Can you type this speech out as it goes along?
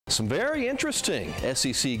Some very interesting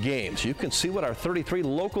SEC games. You can see what our 33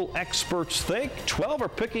 local experts think. 12 are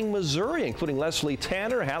picking Missouri, including Leslie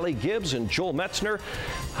Tanner, Hallie Gibbs, and Joel Metzner.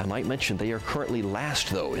 I might mention they are currently last,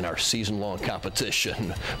 though, in our season-long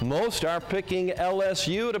competition. Most are picking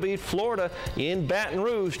LSU to beat Florida in Baton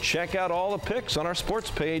Rouge. Check out all the picks on our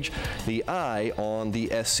sports page, The Eye on the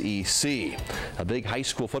SEC. A big high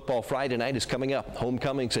school football Friday night is coming up.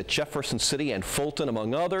 Homecomings at Jefferson City and Fulton,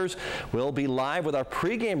 among others. We'll be live with our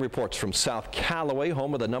pregame reports from South Callaway,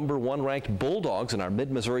 home of the #1 ranked Bulldogs in our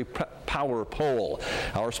Mid-Missouri Power Poll.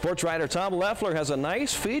 Our sports writer Tom Leffler has a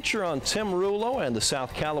nice feature on Tim Rulo and the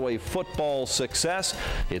South Callaway football success.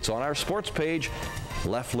 It's on our sports page,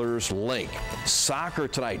 Leffler's link. Soccer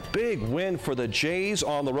tonight, big win for the Jays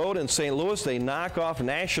on the road in St. Louis. They knock off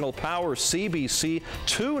national power CBC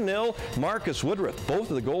 2-0. Marcus Woodruff, both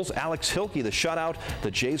of the goals. Alex Hilke, the shutout. The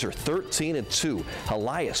Jays are 13-2.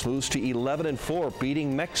 Elias moves to 11-4,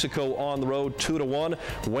 beating Mexico on the road 2-1.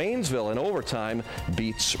 Waynesville in overtime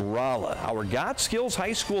beats Rolla. Our Godskills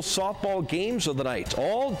High School softball games of the night,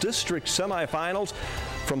 all district semifinals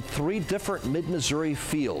from 3 different Mid-Missouri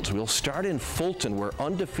fields. We'll start in Fulton, where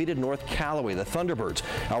undefeated North Callaway, the Thunderbirds.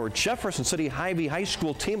 Our Jefferson City Hy-Vee High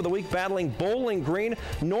School team of the week battling Bowling Green.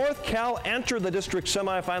 North Cal entered the district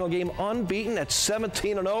semifinal game unbeaten at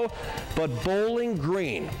 17-0, but Bowling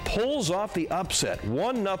Green pulls off the upset,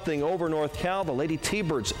 1-0 over North Cal. The Lady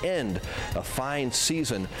T-Birds end a fine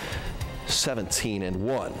season,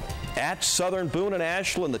 17-1. At Southern Boone and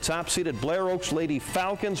Ashland, the top-seeded Blair Oaks Lady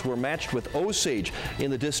Falcons were matched with Osage in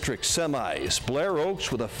the district semis. Blair Oaks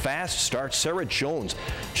with a fast start. Sarah Jones,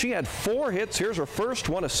 she had 4 hits. Here's her first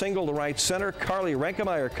one, a single to right center. Carly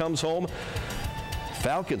Renkemeyer comes home.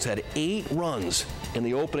 Falcons had 8 runs in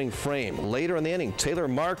the opening frame. Later in the inning, Taylor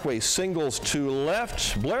Markway singles to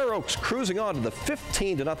left. Blair Oaks cruising on to the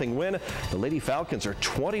 15-0 win. The Lady Falcons are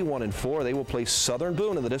 21-4. They will play Southern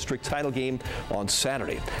Boone in the district title game on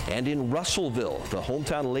Saturday. And in Russellville, the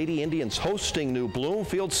hometown Lady Indians hosting New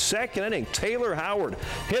Bloomfield. Second inning, Taylor Howard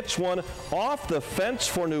hits one off the fence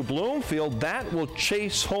for New Bloomfield. That will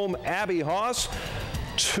chase home Abby Haas.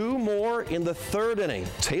 2 more in the 3rd inning.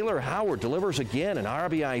 Taylor Howard delivers again, an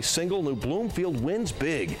RBI single. New Bloomfield wins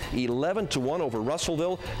big, 11-1 over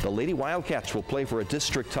Russellville. The Lady Wildcats will play for a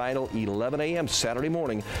district title 11 a.m. Saturday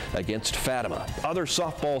morning against Fatima. Other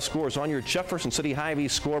softball scores on your Jefferson City Hy-Vee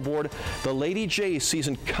scoreboard. The Lady Jays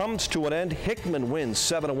season comes to an end. Hickman wins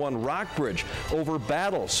 7-1 Rockbridge over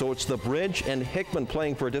Battle. So it's the Bridge and Hickman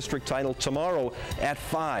playing for a district title tomorrow at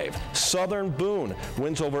 5. Southern Boone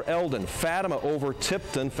wins over Eldon. Fatima over Tipton.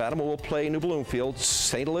 Fatima will play New Bloomfield.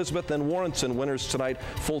 St. Elizabeth and Warrenton winners tonight.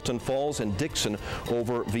 Fulton Falls and Dixon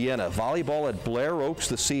over Vienna. Volleyball at Blair Oaks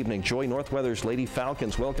this evening. Joy Northweather's Lady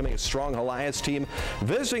Falcons welcoming a strong Elias team.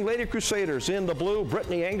 Visiting Lady Crusaders in the blue.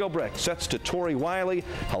 Brittany Engelbrecht sets to Tori Wiley.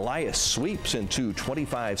 Elias sweeps into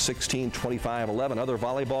 25-16, 25-11. Other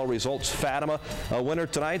volleyball results. Fatima a winner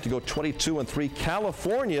tonight to go 22-3.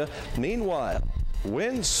 California, meanwhile,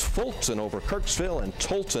 wins Fulton over Kirksville, and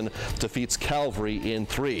Tolton defeats Calvary in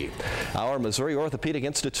 3. Our Missouri Orthopedic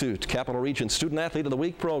Institute Capital Region Student Athlete of the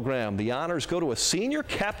Week program. The honors go to a senior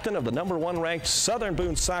captain of the #1 ranked Southern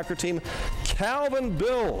Boone soccer team. Calvin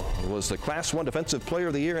Bill was the Class 1 Defensive Player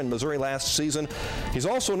of the Year in Missouri last season. He's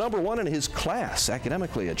also #1 in his class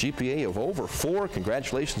academically, a GPA of over 4.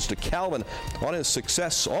 Congratulations to Calvin on his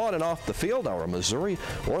success on and off the field. Our Missouri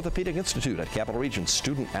Orthopedic Institute at Capital Region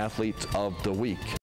Student Athlete of the Week.